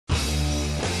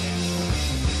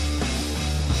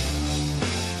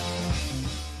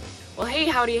hey,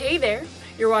 howdy, hey there.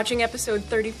 You're watching episode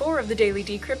 34 of the Daily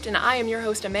Decrypt, and I am your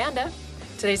host, Amanda.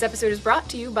 Today's episode is brought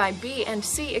to you by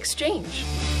B&C Exchange.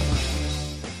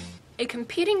 A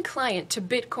competing client to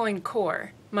Bitcoin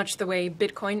Core, much the way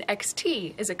Bitcoin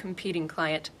XT is a competing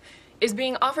client, is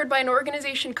being offered by an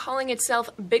organization calling itself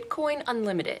Bitcoin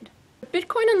Unlimited.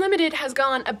 Bitcoin Unlimited has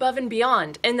gone above and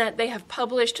beyond in that they have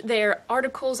published their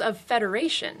Articles of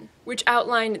Federation, which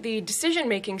outline the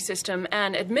decision-making system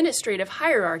and administrative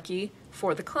hierarchy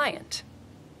for the client.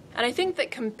 And I think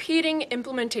that competing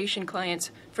implementation clients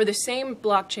for the same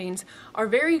blockchains are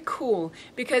very cool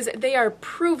because they are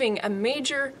proving a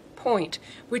major point,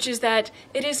 which is that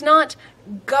it is not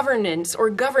governance or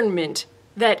government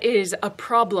that is a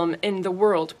problem in the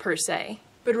world per se,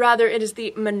 but rather it is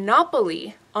the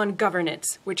monopoly on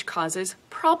governance which causes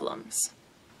problems.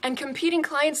 And competing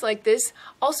clients like this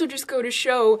also just go to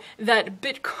show that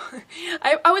Bitcoin...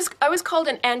 I was called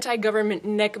an anti-government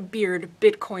neckbeard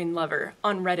Bitcoin lover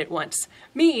on Reddit once.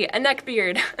 Me, a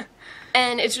neckbeard.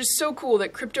 And it's just so cool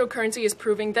that cryptocurrency is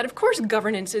proving that of course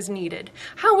governance is needed.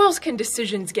 How else can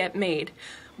decisions get made?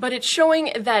 But it's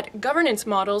showing that governance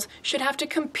models should have to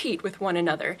compete with one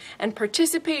another, and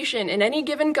participation in any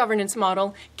given governance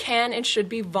model can and should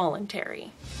be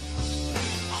voluntary.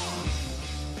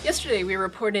 Yesterday we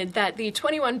reported that the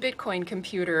 21 Bitcoin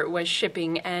computer was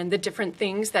shipping and the different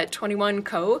things that 21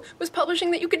 Co. was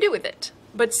publishing that you could do with it.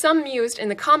 But some mused in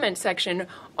the comment section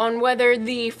on whether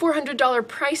the $400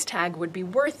 price tag would be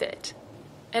worth it.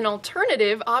 An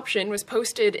alternative option was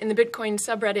posted in the Bitcoin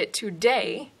subreddit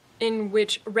today, in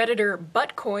which Redditor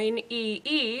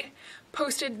ButtcoinEE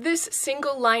posted this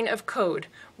single line of code,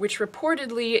 which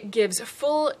reportedly gives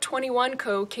full 21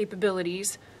 Co.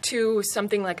 capabilities to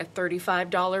something like a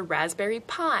 $35 Raspberry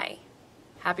Pi.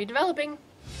 Happy developing!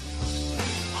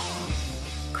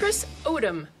 Chris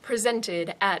Odom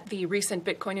presented at the recent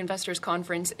Bitcoin Investors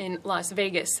Conference in Las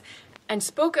Vegas and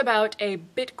spoke about a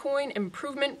Bitcoin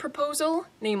improvement proposal,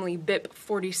 namely BIP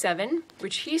 47,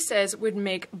 which he says would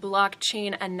make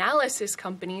blockchain analysis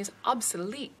companies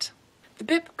obsolete. The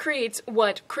BIP creates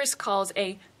what Chris calls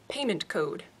a payment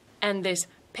code, and this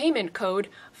payment code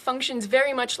functions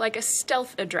very much like a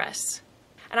stealth address.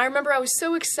 And I remember I was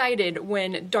so excited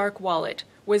when Dark Wallet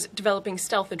was developing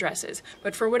stealth addresses,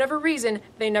 but for whatever reason,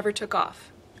 they never took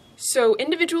off. So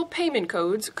individual payment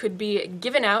codes could be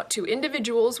given out to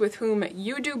individuals with whom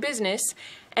you do business,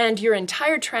 and your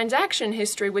entire transaction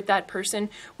history with that person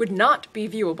would not be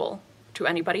viewable to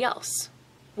anybody else.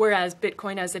 Whereas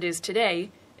Bitcoin as it is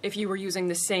today, if you were using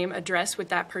the same address with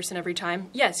that person every time,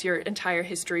 yes, your entire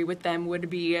history with them would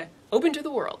be open to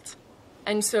the world.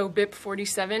 And so BIP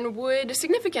 47 would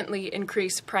significantly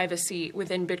increase privacy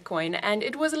within Bitcoin, and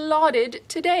it was lauded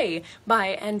today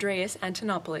by Andreas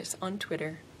Antonopoulos on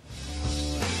Twitter.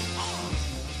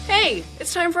 Hey,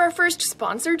 it's time for our first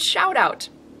sponsored shout-out.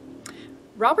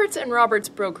 Roberts & Roberts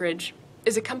Brokerage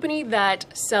is a company that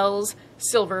sells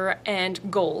silver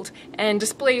and gold and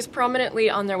displays prominently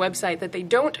on their website that they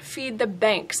don't feed the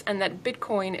banks and that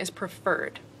Bitcoin is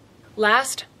preferred.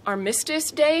 Last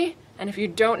Armistice Day, and if you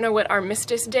don't know what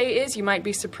Armistice Day is, you might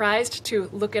be surprised to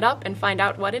look it up and find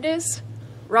out what it is.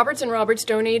 Roberts & Roberts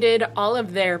donated all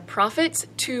of their profits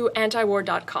to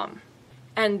AntiWar.com.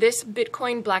 And this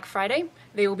Bitcoin Black Friday,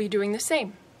 they will be doing the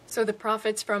same. So the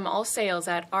profits from all sales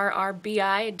at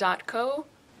rrbi.co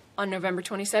on November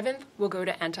 27th will go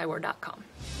to AntiWar.com.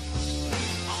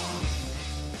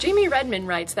 Jamie Redman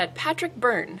writes that Patrick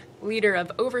Byrne, leader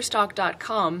of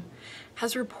Overstock.com,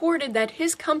 has reported that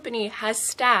his company has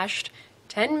stashed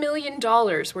 $10 million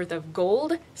worth of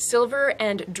gold, silver,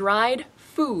 and dried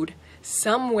food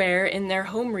somewhere in their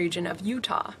home region of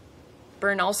Utah.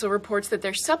 Byrne also reports that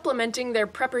they're supplementing their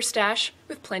prepper stash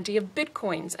with plenty of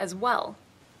Bitcoins as well.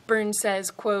 Byrne says,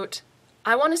 quote,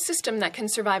 "I want a system that can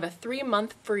survive a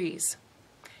 3-month freeze.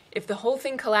 If the whole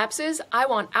thing collapses, I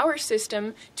want our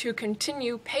system to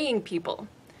continue paying people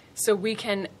so we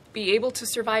can be able to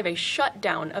survive a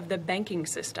shutdown of the banking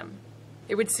system."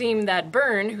 It would seem that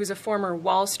Byrne, who's a former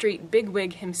Wall Street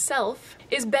bigwig himself,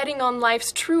 is betting on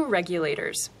life's true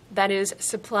regulators, that is,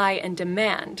 supply and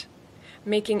demand,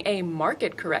 making a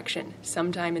market correction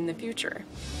sometime in the future.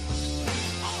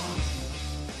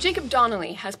 Jacob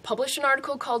Donnelly has published an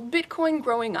article called Bitcoin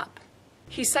Growing Up.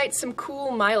 He cites some cool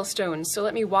milestones, so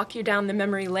let me walk you down the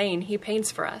memory lane he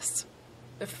paints for us.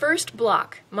 The first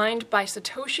block, mined by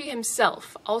Satoshi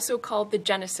himself, also called the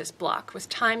Genesis block, was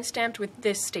time-stamped with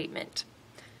this statement.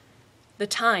 The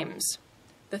Times,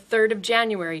 the 3rd of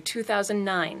January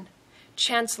 2009,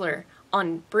 Chancellor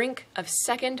on brink of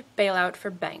second bailout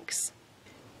for banks.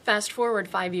 Fast forward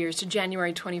 5 years to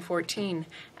January 2014,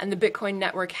 and the Bitcoin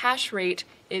network hash rate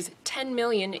is 10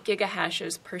 million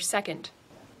gigahashes per second.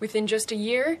 Within just a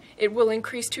year, it will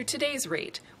increase to today's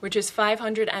rate, which is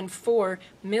 504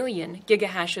 million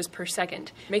gigahashes per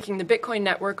second, making the Bitcoin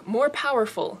network more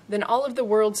powerful than all of the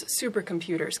world's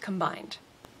supercomputers combined.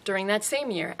 During that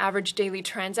same year, average daily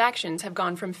transactions have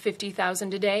gone from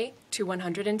 50,000 a day to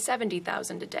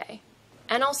 170,000 a day.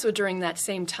 And also during that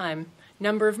same time,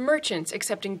 number of merchants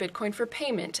accepting Bitcoin for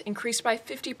payment increased by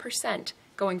 50%,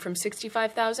 going from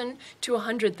 65,000 to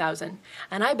 100,000.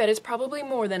 And I bet it's probably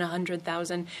more than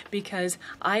 100,000 because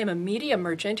I am a media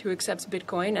merchant who accepts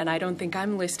Bitcoin and I don't think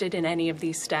I'm listed in any of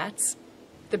these stats.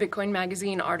 The Bitcoin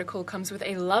Magazine article comes with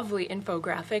a lovely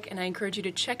infographic, and I encourage you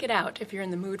to check it out if you're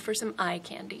in the mood for some eye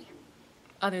candy.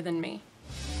 Other than me.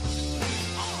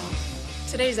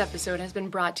 Today's episode has been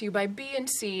brought to you by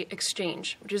B&C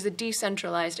Exchange, which is a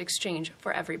decentralized exchange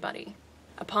for everybody.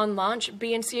 Upon launch,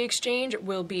 B&C Exchange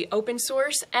will be open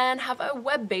source and have a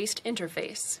web-based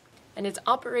interface. And its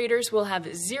operators will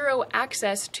have zero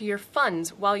access to your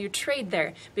funds while you trade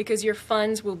there, because your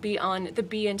funds will be on the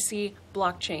B&C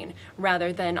blockchain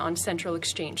rather than on central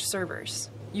exchange servers.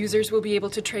 Users will be able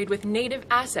to trade with native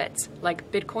assets like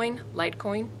Bitcoin,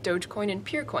 Litecoin, Dogecoin, and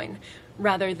Peercoin,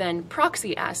 rather than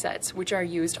proxy assets, which are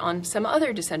used on some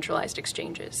other decentralized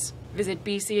exchanges. Visit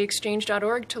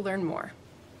bcexchange.org to learn more.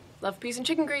 Love, peace, and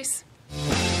chicken grease.